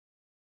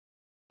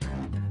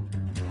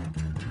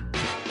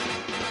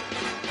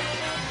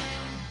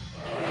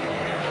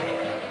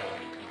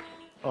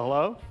Well,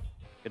 hello.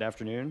 Good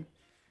afternoon.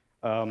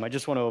 I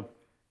just want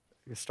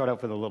to start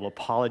out with a little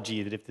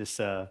apology that if this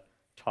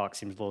talk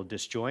seems a little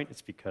disjoint,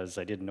 it's because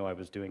I didn't know I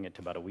was doing it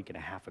about a week and a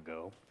half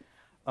ago.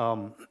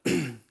 So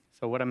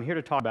what I'm here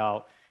to talk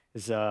about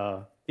is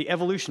the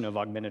evolution of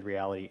augmented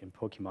reality in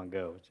Pokémon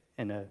GO,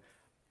 and a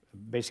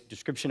basic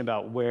description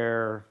about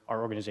where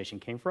our organization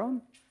came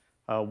from,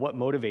 what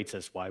motivates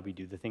us, why we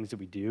do the things that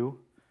we do,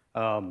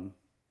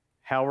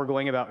 how we're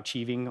going about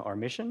achieving our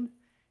mission,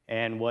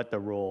 and what the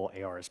role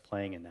AR is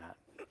playing in that.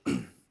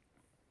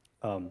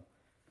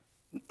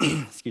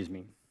 Excuse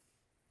me.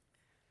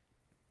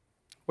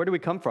 Where do we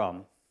come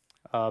from?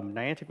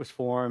 Niantic was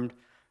formed,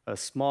 a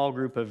small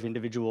group of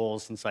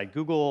individuals inside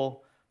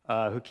Google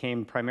who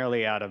came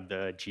primarily out of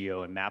the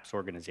Geo and Maps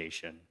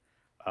organization.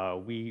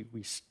 We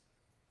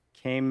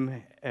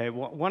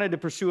wanted to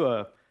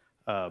pursue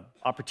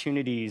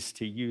opportunities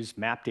to use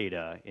map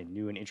data in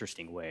new and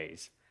interesting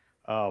ways.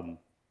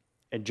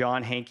 And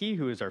John Hankey,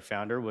 who is our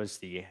founder, was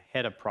the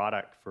head of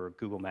product for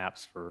Google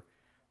Maps for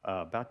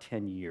about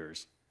 10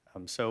 years.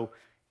 Leveraging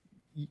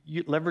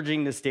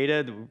this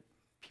data that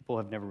people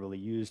have never really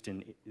used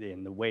in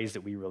the ways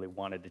that we really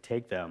wanted to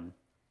take them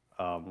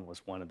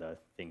was one of the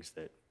things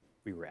that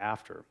we were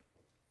after.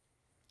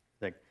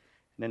 And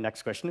the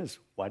next question is,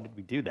 why did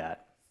we do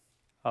that?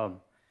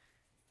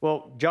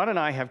 Well, John and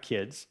I have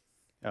kids.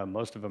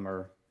 Most of them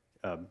are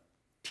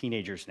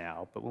teenagers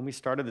now. But when we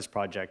started this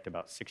project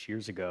about 6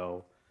 years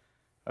ago,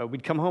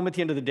 we'd come home at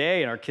the end of the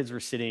day, and our kids were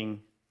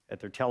sitting at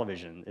the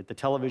television,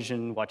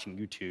 watching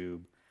YouTube,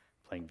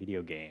 playing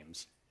video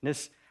games.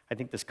 And I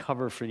think this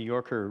cover for New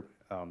Yorker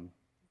kind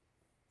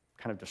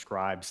of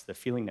describes the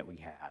feeling that we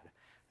had.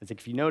 It's like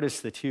if you notice,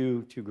 the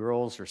two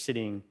girls are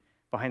sitting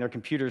behind their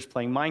computers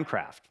playing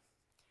Minecraft.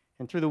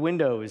 And through the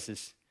window is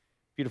this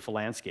beautiful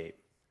landscape.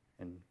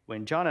 And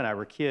when John and I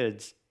were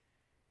kids,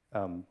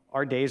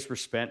 our days were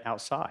spent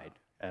outside.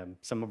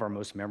 Some of our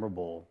most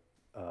memorable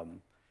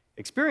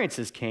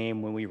experiences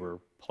came when we were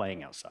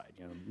playing outside.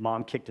 You know,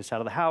 Mom kicked us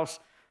out of the house,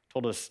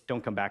 told us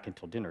don't come back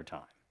until dinner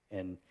time.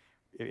 And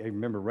I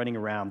remember running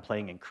around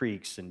playing in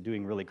creeks and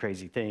doing really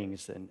crazy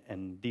things,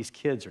 and these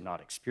kids are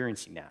not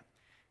experiencing that.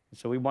 And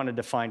so we wanted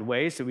to find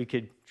ways that we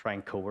could try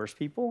and coerce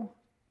people,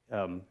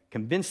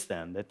 convince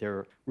them that there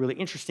are really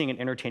interesting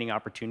and entertaining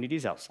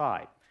opportunities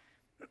outside.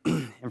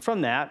 And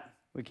from that,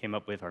 we came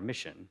up with our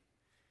mission,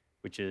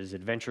 which is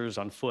adventures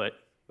on foot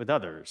with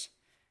others.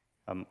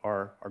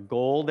 Our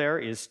goal there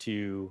is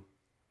to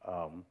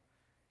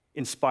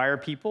inspire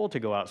people to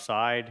go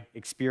outside,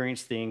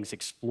 experience things,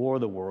 explore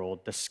the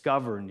world,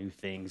 discover new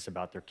things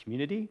about their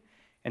community,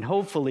 and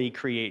hopefully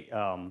create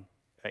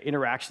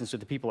interactions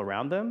with the people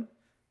around them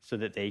so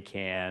that they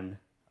can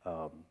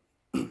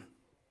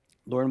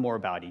learn more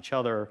about each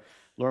other,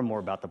 learn more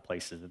about the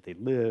places that they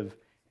live,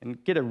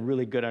 and get a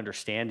really good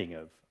understanding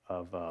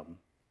of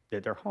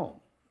their home.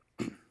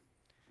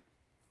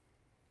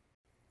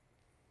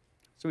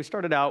 So we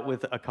started out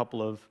with a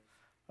couple of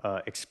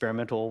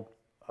experimental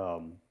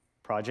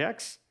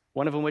projects,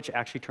 one of them which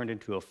actually turned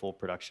into a full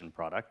production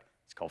product.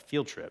 It's called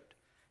Field Trip.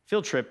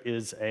 Field Trip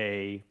is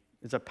a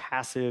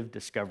passive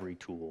discovery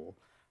tool.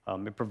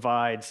 It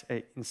provides,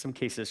 in some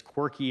cases,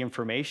 quirky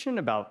information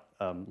about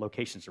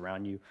locations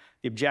around you.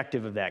 The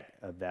objective of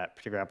that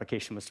particular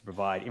application was to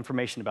provide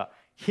information about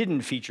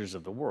hidden features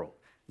of the world.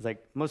 It's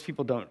like most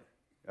people don't,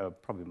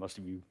 probably most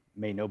of you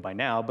may know by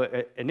now,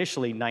 but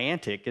initially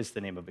Niantic is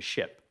the name of a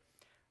ship.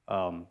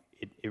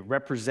 It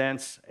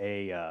represents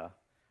a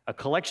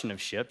collection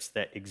of ships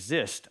that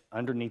exist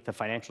underneath the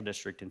financial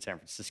district in San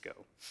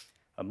Francisco.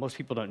 Most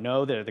people don't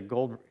know that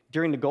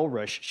during the gold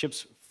rush,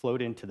 ships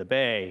flowed into the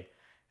bay,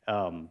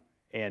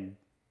 and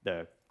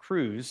the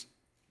crews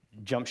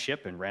jumped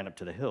ship and ran up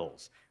to the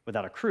hills.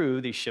 Without a crew,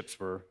 these ships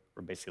were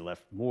basically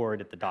left moored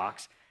at the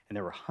docks, and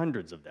there were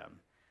hundreds of them.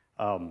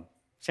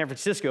 San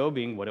Francisco,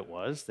 being what it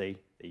was, they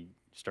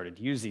started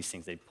to use these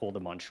things. They pulled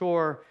them on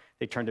shore.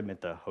 They turned them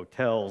into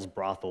hotels,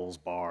 brothels,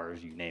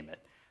 bars, you name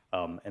it.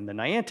 And the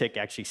Niantic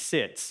actually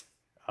sits,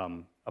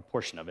 a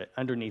portion of it,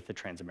 underneath the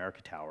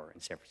Transamerica Tower in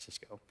San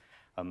Francisco.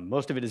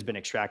 Most of it has been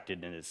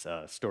extracted and is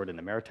stored in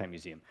the Maritime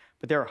Museum.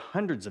 But there are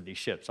hundreds of these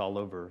ships all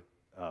over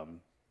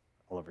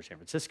San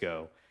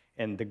Francisco.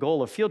 And the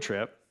goal of Field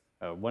Trip,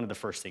 one of the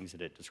first things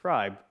that it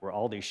described, were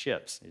all these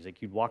ships. It's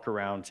like you'd walk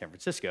around San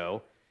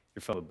Francisco,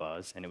 your phone would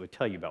buzz, and it would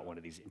tell you about one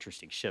of these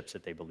interesting ships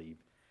that they believe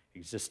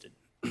existed.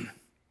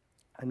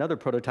 Another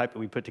prototype that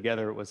we put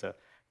together was a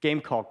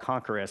game called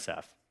Conquer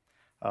SF.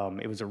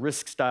 It was a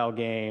Risk-style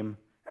game.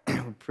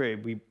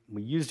 We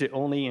used it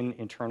only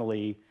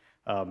internally.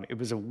 It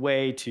was a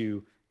way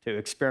to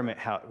experiment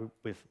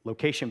with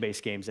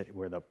location-based games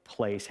where the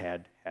place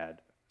had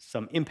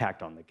some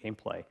impact on the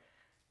gameplay.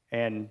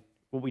 And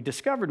what we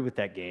discovered with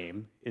that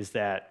game is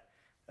that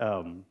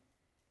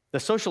the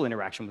social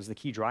interaction was the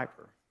key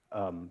driver,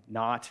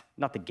 not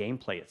the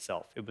gameplay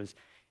itself. It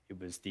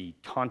was the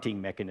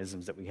taunting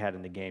mechanisms that we had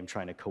in the game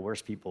trying to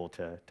coerce people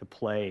to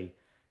play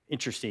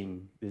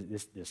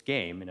this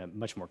game in a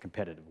much more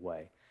competitive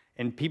way.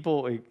 And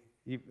people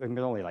there were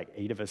only like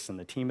 8 of us in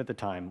the team at the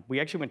time. We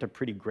actually went to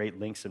pretty great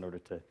lengths in order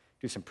to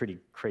do some pretty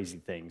crazy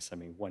things. I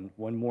mean,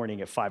 one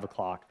morning at 5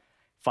 o'clock,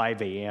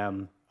 5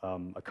 a.m.,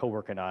 a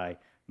coworker and I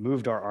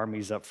moved our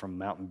armies up from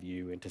Mountain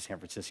View into San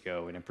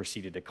Francisco and then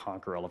proceeded to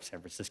conquer all of San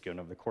Francisco. And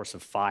over the course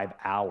of 5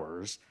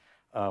 hours,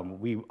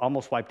 we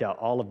almost wiped out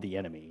all of the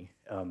enemy,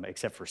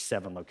 except for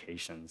 7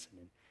 locations.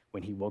 And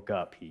when he woke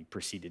up, he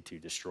proceeded to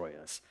destroy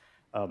us.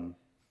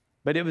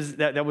 But it was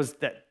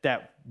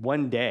that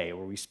one day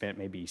where we spent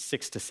maybe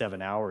 6 to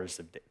 7 hours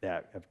of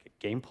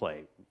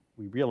gameplay.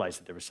 We realized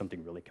that there was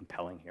something really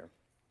compelling here.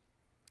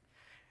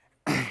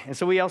 And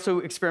so we also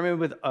experimented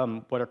with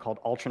what are called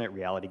alternate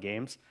reality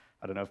games.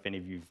 I don't know if any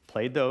of you've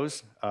played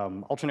those.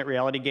 Alternate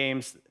reality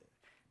games,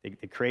 they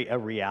create a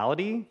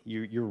reality.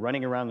 You're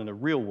running around in the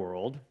real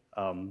world,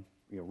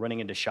 running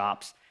into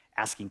shops,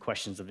 asking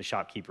questions of the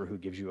shopkeeper who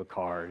gives you a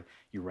card.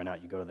 You run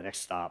out, you go to the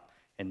next stop.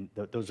 And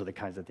those are the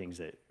kinds of things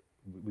that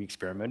we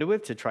experimented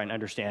with to try and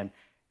understand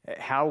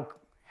how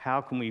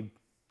can we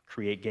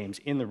create games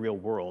in the real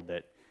world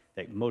that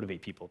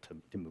motivate people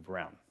to move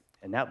around.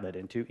 And that led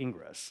into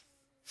Ingress.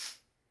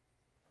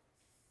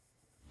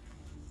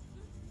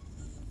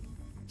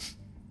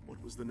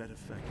 What was the net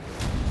effect?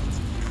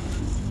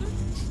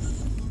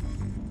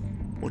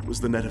 What was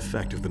the net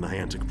effect of the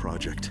Niantic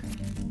project?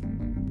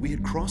 We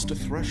had crossed a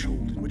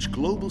threshold in which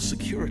global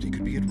security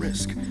could be at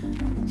risk.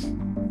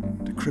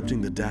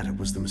 Decrypting the data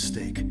was the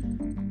mistake.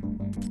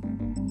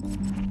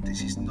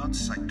 This is not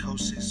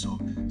psychosis or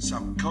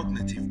some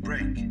cognitive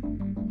break,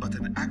 but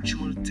an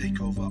actual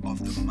takeover of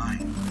the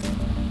mind.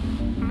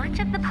 Much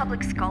of the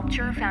public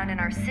sculpture found in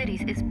our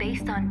cities is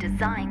based on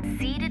design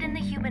seeded in the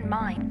human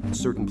mind.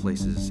 Certain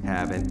places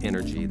have an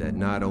energy that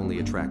not only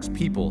attracts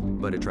people,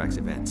 but attracts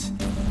events.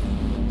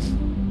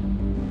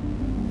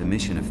 The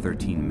mission of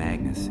 13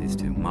 Magnus is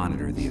to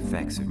monitor the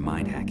effects of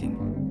mind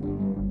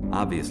hacking.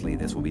 Obviously,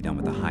 this will be done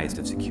with the highest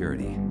of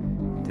security,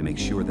 to make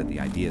sure that the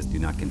ideas do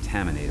not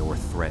contaminate or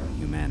threaten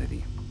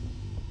humanity.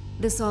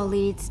 This all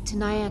leads to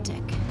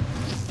Niantic.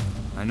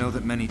 I know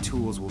that many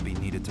tools will be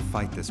needed to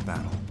fight this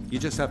battle. You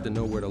just have to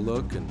know where to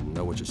look and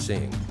know what you're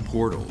seeing.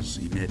 Portals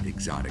emit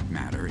exotic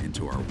matter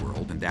into our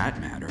world, and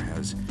that matter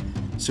has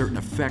certain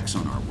effects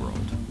on our world.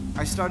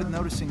 I started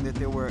noticing that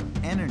there were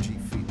energy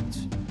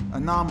fields,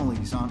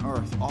 anomalies on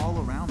Earth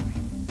all around me.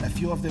 A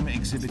few of them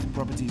exhibit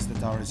properties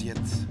that are as yet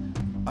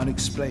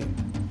unexplained.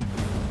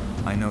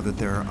 I know that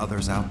there are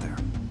others out there.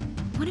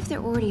 What if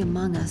they're already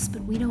among us,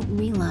 but we don't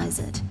realize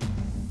it?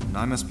 And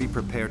I must be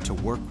prepared to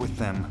work with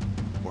them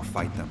or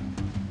fight them.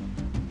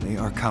 They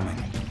are coming.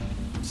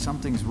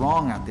 Something's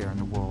wrong out there in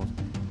the world.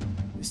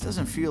 This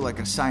doesn't feel like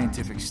a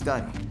scientific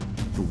study.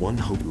 The one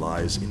hope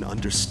lies in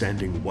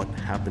understanding what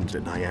happened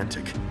at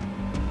Niantic.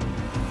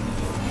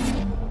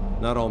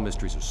 Not all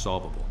mysteries are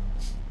solvable,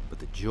 but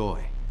the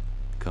joy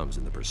comes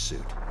in the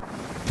pursuit.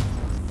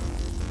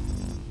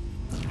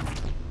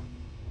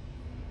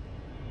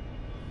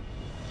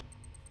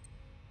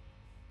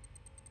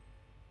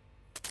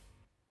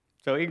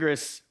 So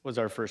Ingress was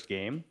our first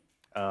game.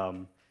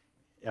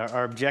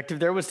 Our objective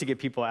there was to get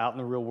people out in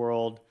the real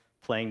world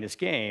playing this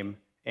game.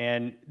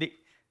 And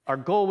our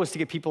goal was to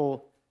get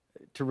people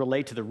to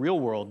relate to the real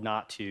world,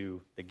 not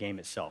to the game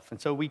itself. And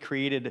so we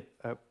created,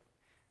 I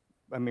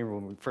remember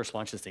when we first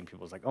launched this thing, people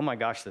was like, oh my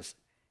gosh, this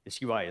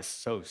UI is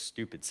so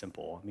stupid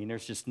simple. I mean,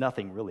 there's just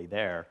nothing really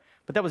there.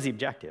 But that was the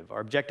objective. Our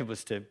objective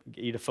was to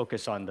get you to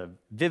focus on the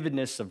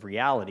vividness of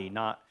reality,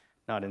 not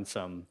in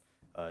some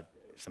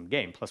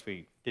game. Plus,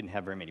 we didn't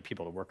have very many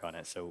people to work on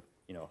it, so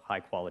high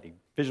quality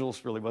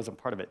visuals really wasn't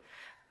part of it.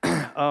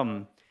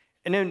 And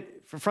then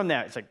from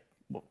that, it's like,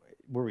 well,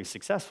 were we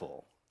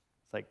successful?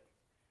 It's like,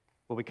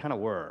 well, we kind of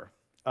were.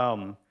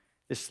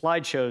 This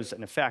slide shows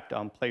an effect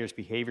on players'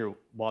 behavior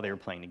while they were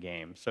playing the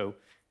game. So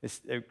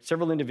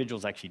several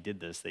individuals actually did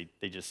this.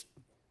 They just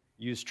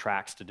used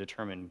tracks to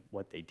determine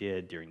what they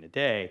did during the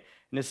day.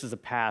 And this is a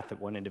path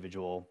that one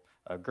individual,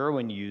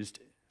 Gerwin, used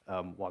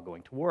while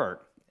going to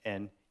work.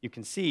 And you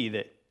can see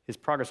that his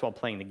progress while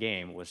playing the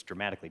game was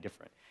dramatically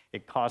different.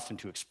 It caused him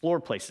to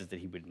explore places that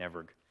he would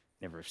never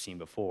have seen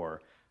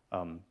before.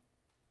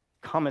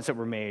 Comments that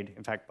were made,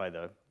 in fact, by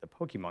the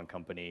Pokémon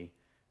company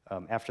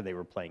after they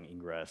were playing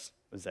Ingress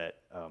was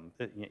that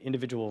the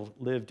individual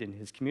lived in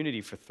his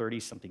community for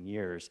 30-something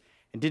years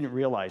and didn't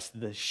realize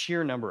the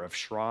sheer number of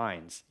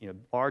shrines,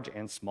 large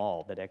and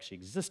small, that actually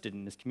existed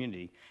in this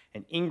community.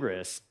 And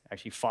Ingress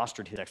actually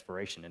fostered his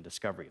exploration and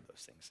discovery of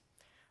those things.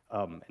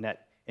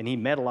 And he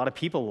met a lot of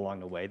people along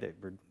the way that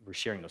were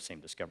sharing those same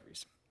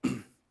discoveries.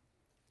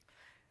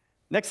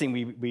 Next thing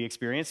we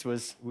experienced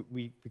was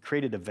we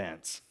created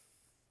events.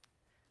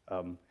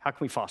 How can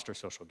we foster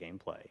social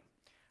gameplay?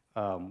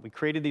 We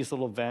created these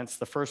little events.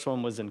 The first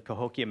one was in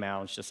Cahokia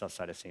Mounds, just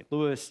outside of St.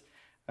 Louis.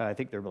 I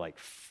think there were like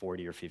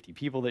 40 or 50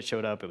 people that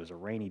showed up. It was a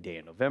rainy day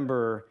in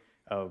November.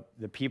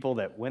 The people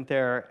that went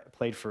there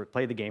played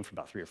the game for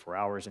about 3 or 4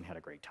 hours and had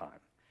a great time.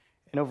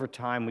 And over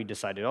time, we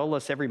decided,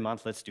 every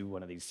month, let's do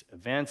one of these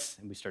events.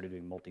 And we started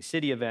doing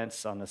multi-city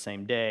events on the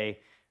same day,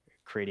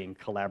 creating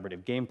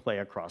collaborative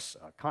gameplay across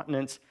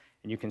continents.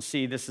 And you can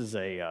see this is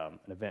an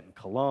event in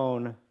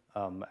Cologne.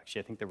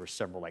 Actually, I think there were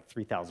several, like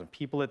 3,000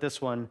 people at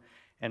this one.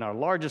 And our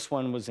largest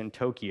one was in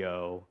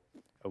Tokyo,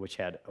 which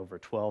had over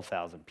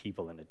 12,000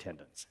 people in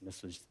attendance. And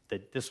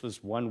this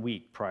was 1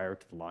 week prior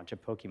to the launch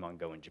of Pokemon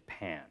GO in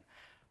Japan.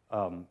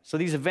 So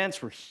these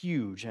events were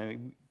huge. I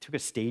mean, we took a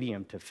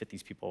stadium to fit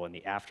these people in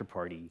the after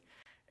party.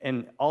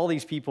 And all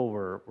these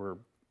people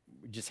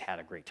just had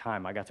a great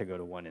time. I got to go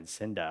to one in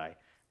Sendai,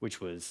 which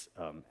was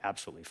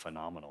absolutely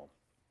phenomenal.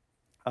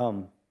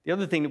 The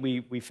other thing that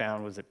we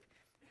found was that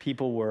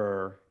people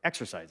were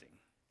exercising.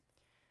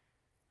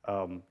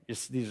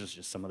 These are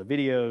just some of the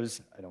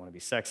videos. I don't want to be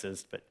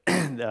sexist, but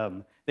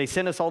they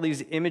sent us all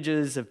these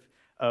images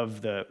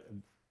of the,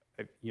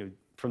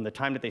 from the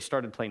time that they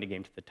started playing the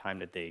game to the time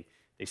that they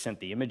sent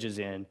the images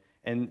in.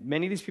 And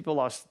many of these people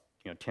lost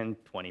 10,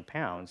 20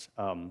 pounds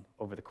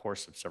over the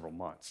course of several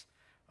months.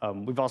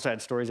 We've also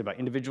had stories about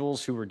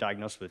individuals who were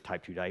diagnosed with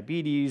type 2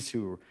 diabetes,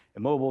 who were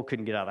immobile,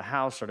 couldn't get out of the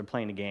house, started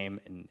playing the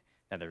game, and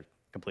now they're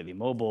completely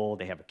mobile.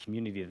 They have a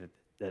community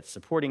that's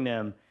supporting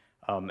them,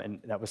 and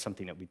that was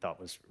something that we thought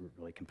was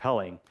really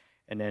compelling.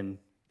 And then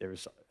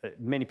there's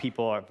many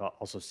people have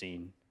also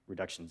seen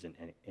reductions in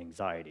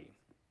anxiety.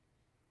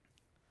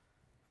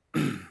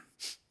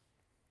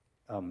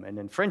 And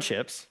then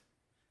friendships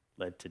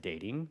led to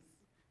dating.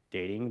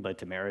 Dating led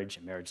to marriage,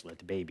 and marriage led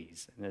to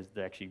babies. And there's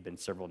actually been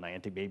several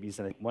Niantic babies,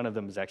 and I think one of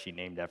them is actually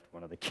named after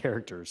one of the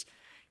characters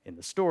in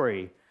the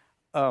story.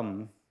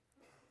 And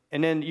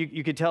then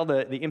you could tell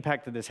the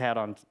impact that this had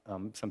on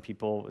some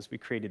people as we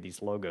created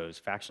these logos,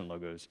 faction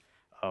logos,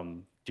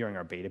 during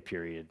our beta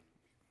period.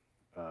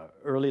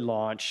 Early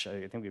launch,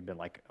 I think we've been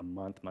like a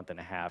month and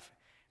a half,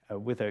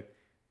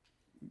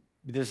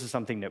 this is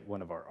something that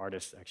one of our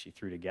artists actually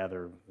threw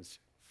together, was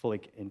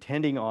fully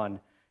intending on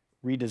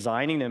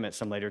redesigning them at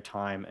some later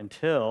time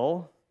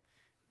until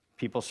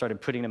people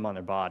started putting them on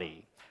their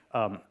body.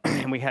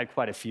 And we had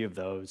quite a few of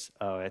those.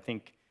 I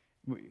think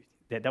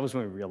that was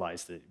when we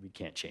realized that we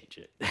can't change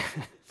it.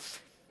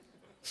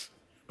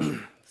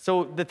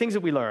 So the things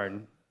that we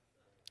learned,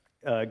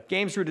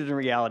 games rooted in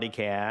reality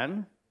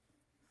can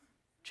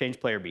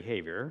change player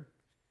behavior,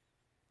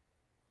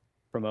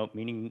 promote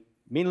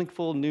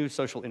meaningful new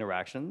social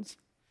interactions,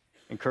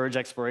 encourage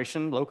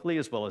exploration locally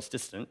as well as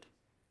distant,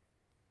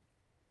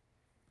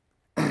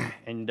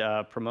 and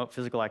promote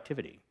physical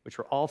activity, which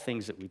were all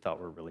things that we thought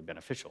were really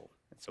beneficial.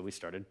 And so we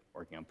started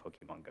working on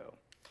Pokemon GO.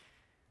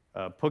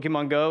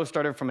 Pokemon GO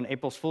started from an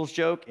April Fool's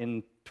joke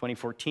in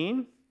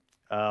 2014.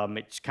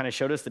 It kind of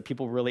showed us that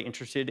people were really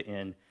interested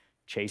in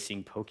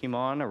chasing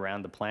Pokemon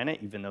around the planet,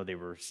 even though they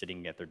were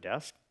sitting at their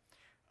desk.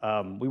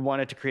 We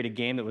wanted to create a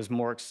game that was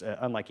more,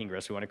 unlike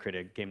Ingress, we wanted to create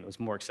a game that was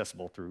more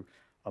accessible through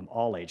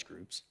all age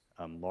groups,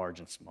 large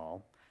and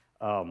small.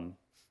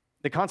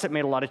 The concept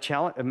made a lot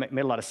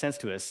of sense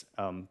to us,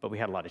 but we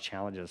had a lot of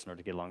challenges in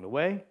order to get along the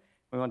way.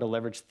 We wanted to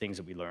leverage the things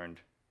that we learned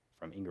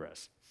from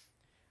Ingress.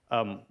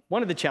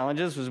 One of the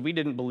challenges was we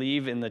didn't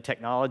believe in the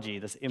technology,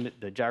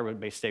 the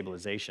gyro-based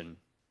stabilization,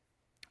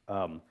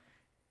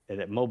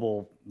 that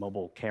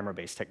mobile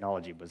camera-based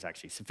technology was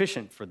actually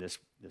sufficient for this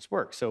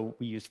work. So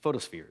we used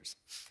photospheres.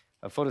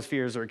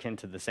 Photospheres are akin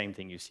to the same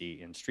thing you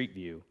see in Street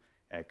View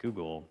at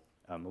Google.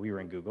 We were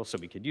in Google, so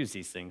we could use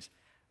these things.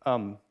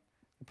 The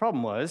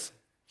problem was,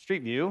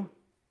 Street View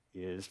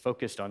is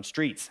focused on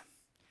streets,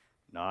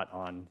 not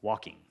on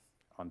walking,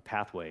 on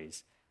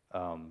pathways,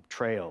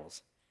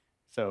 trails.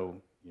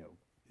 So,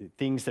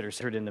 things that are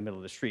centered in the middle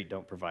of the street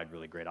don't provide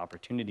really great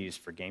opportunities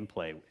for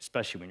gameplay,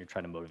 especially when you're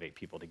trying to motivate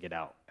people to get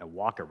out and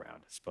walk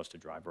around as opposed to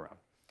drive around.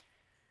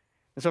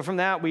 And so from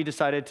that, we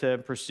decided to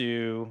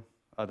pursue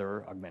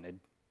other augmented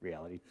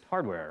reality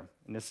hardware.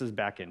 And this is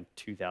back in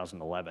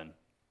 2011,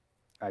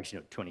 actually,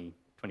 no,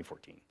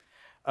 2014.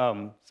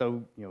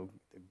 So, the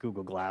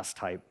Google Glass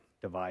type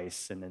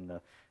device, and then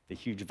the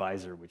huge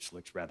visor, which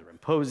looks rather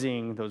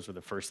imposing. Those were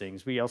the first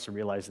things. We also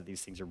realized that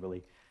these things are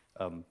really,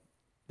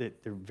 they're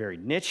very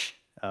niche.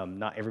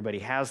 Not everybody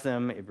has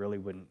them. It really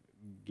wouldn't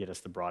get us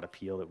the broad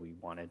appeal that we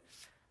wanted.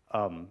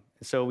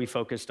 So we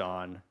focused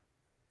on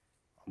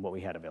what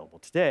we had available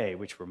today,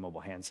 which were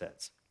mobile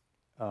handsets.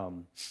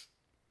 And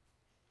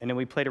then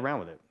we played around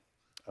with it.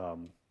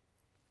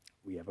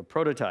 We have a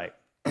prototype.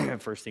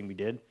 First thing we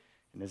did,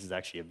 and this is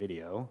actually a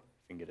video,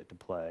 if we can get it to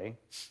play,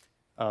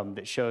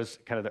 that shows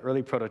kind of the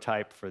early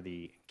prototype for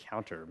the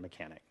counter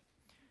mechanic.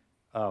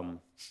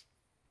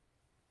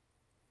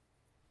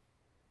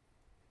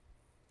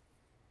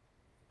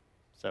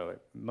 So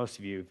most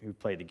of you who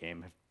played the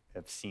game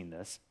have seen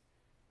this.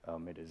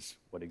 It is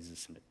what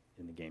exists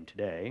in the game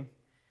today.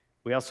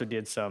 We also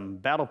did some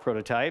battle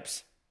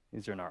prototypes.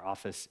 These are in our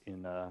office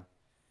in, I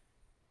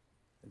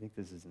think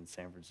this is in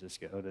San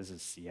Francisco. Oh, this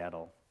is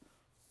Seattle.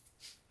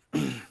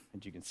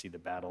 And you can see the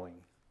battling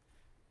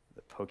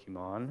the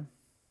Pokemon.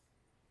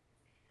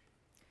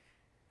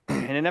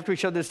 And then after we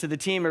showed this to the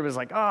team, everybody was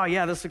like, oh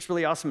yeah, this looks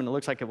really awesome, and it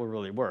looks like it will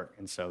really work.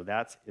 And so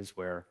that is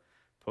where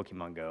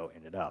Pokemon GO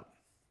ended up.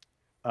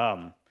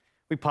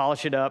 We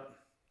polished it up,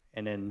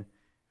 and then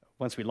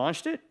once we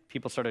launched it,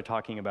 people started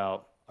talking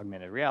about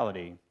augmented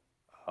reality.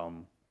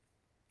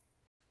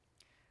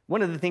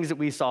 one of the things that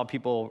we saw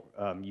people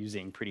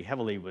using pretty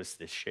heavily was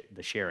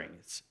the sharing.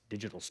 It's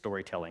digital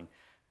storytelling.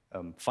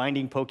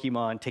 Finding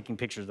Pokemon, taking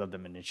pictures of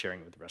them, and then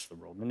sharing it with the rest of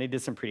the world. And they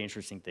did some pretty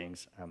interesting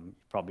things.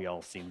 You've probably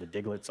all seen the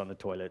Diglets on the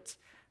toilets.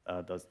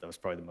 That was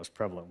probably the most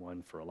prevalent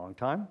one for a long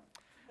time.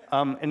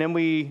 And then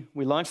we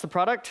launched the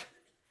product,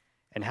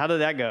 and how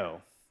did that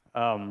go?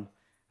 I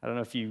don't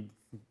know if you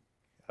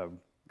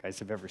guys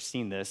have ever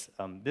seen this.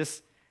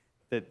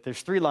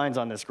 There's 3 lines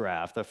on this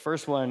graph. The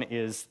first one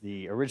is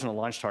the original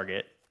launch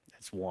target.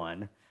 That's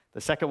 1.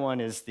 The second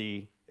one is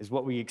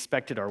what we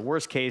expected our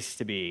worst case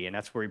to be, and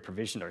that's where we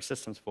provisioned our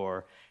systems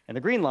for. And the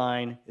green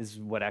line is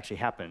what actually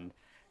happened.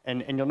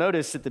 And you'll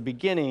notice at the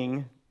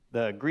beginning,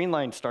 the green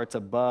line starts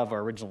above our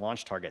original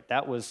launch target.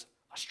 That was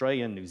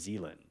Australia and New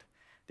Zealand.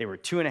 They were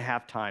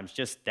 2.5 times,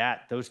 just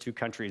those 2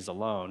 countries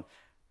alone,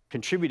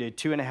 contributed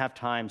 2.5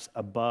 times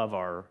above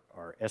our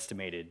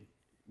estimated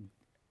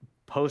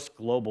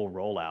post-global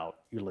rollout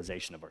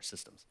utilization of our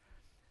systems.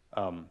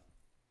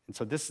 And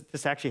so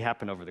this actually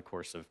happened over the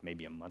course of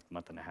maybe a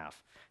month and a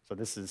half. So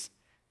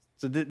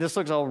this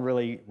looks all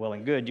really well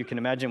and good. You can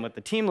imagine what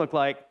the team looked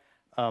like.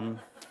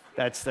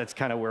 That's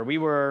kind of where we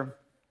were.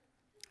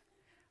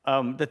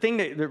 The thing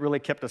that really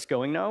kept us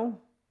going, though,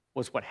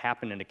 was what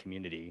happened in the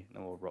community.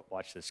 And we'll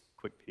watch this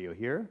quick video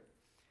here.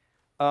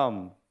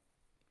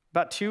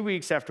 About 2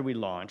 weeks after we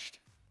launched,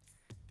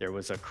 there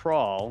was a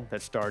crawl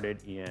that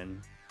started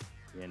in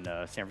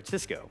San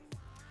Francisco.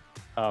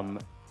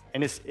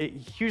 And it's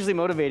hugely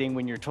motivating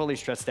when you're totally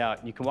stressed out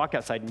and you can walk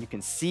outside and you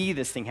can see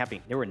this thing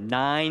happening. There were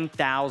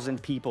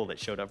 9,000 people that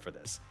showed up for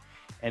this.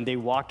 And they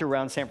walked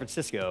around San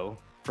Francisco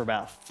for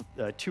about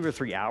 2 or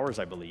 3 hours,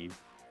 I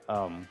believe.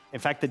 In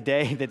fact, the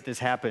day that this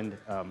happened,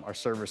 our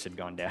servers had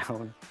gone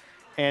down.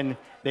 And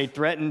they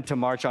threatened to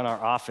march on our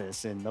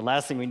office. And the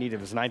last thing we needed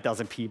was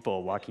 9,000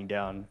 people walking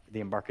down the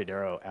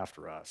Embarcadero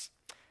after us.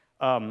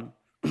 And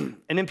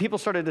then people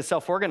started to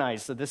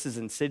self-organize. So this is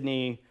in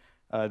Sydney.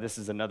 This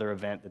is another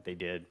event that they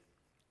did.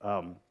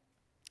 And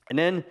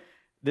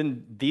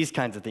then these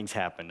kinds of things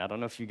happen. I don't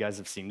know if you guys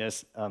have seen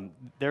this.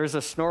 There's a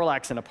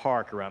Snorlax in a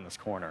park around this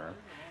corner.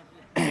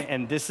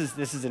 And this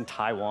is in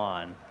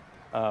Taiwan.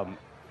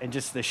 And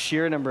just the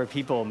sheer number of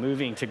people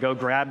moving to go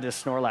grab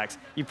this Snorlax.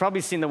 You've probably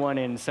seen the one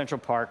in Central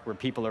Park where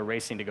people are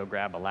racing to go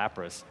grab a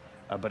Lapras.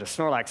 But a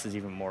Snorlax is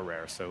even more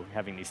rare, so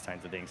having these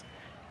kinds of things.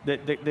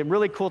 The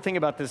really cool thing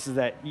about this is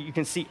that you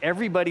can see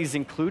everybody's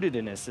included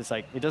in this. It's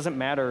like, it doesn't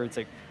matter. It's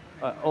like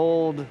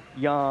old,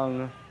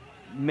 young,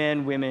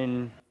 men,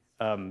 women,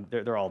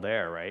 they're all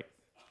there, right?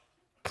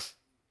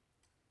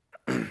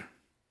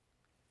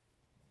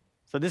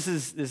 So this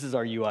is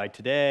our UI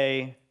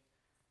today.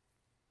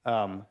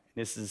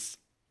 This is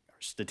our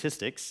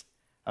statistics.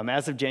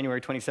 As of January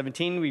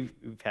 2017, we've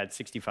had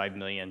 65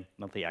 million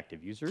monthly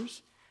active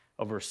users,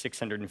 over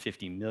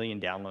 650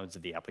 million downloads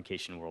of the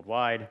application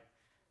worldwide,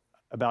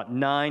 about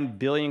 9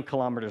 billion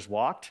kilometers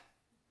walked,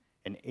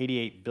 and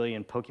 88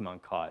 billion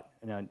Pokemon caught.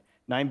 And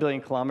 9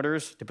 billion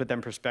kilometers, to put that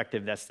in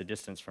perspective, that's the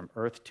distance from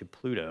Earth to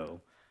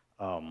Pluto.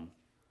 And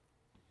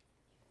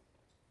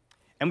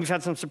we've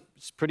had some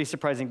pretty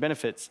surprising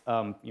benefits.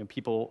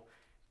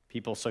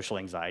 People's social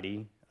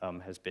anxiety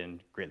has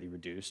been greatly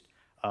reduced.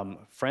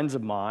 Friends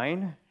of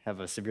mine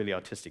have a severely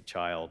autistic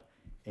child,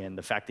 and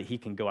the fact that he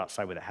can go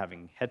outside without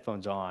having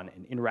headphones on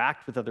and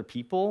interact with other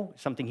people,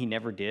 something he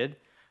never did,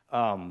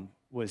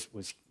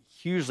 was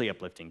hugely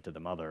uplifting to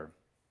the mother.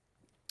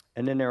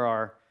 And then there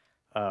are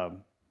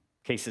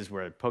cases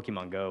where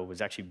Pokémon GO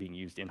was actually being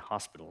used in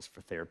hospitals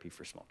for therapy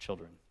for small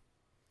children.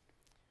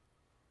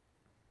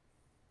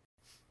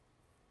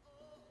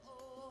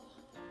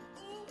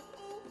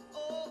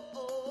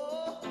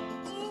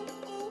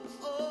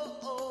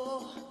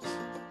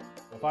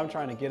 If I'm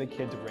trying to get a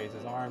kid to raise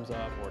his arms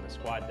up or to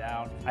squat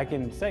down, I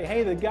can say,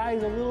 hey, the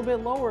guy's a little bit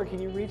lower,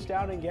 can you reach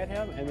down and get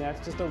him? And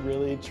that's just a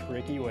really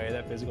tricky way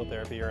that physical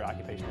therapy or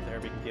occupational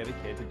therapy can get a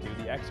kid to do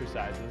the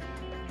exercises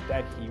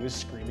that he was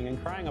screaming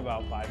and crying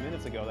about 5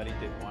 minutes ago that he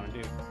didn't want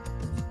to do.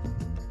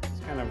 This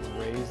kind of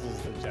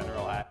raises the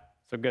general hat.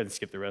 So go ahead and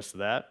skip the rest of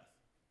that.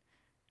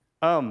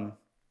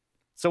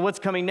 So what's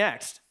coming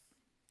next?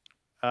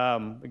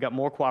 We got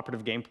more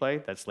cooperative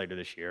gameplay. That's later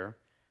this year.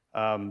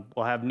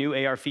 We'll have new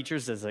AR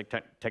features as the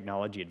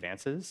technology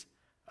advances,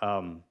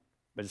 but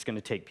it's going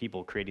to take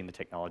people creating the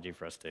technology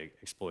for us to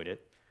exploit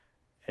it.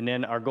 And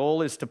then our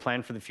goal is to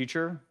plan for the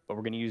future, but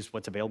we're going to use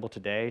what's available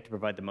today to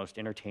provide the most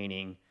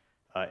entertaining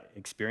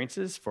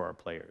experiences for our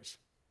players.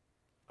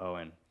 Oh,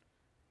 and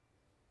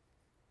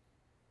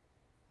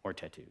more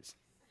tattoos.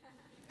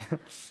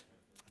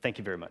 Thank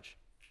you very much.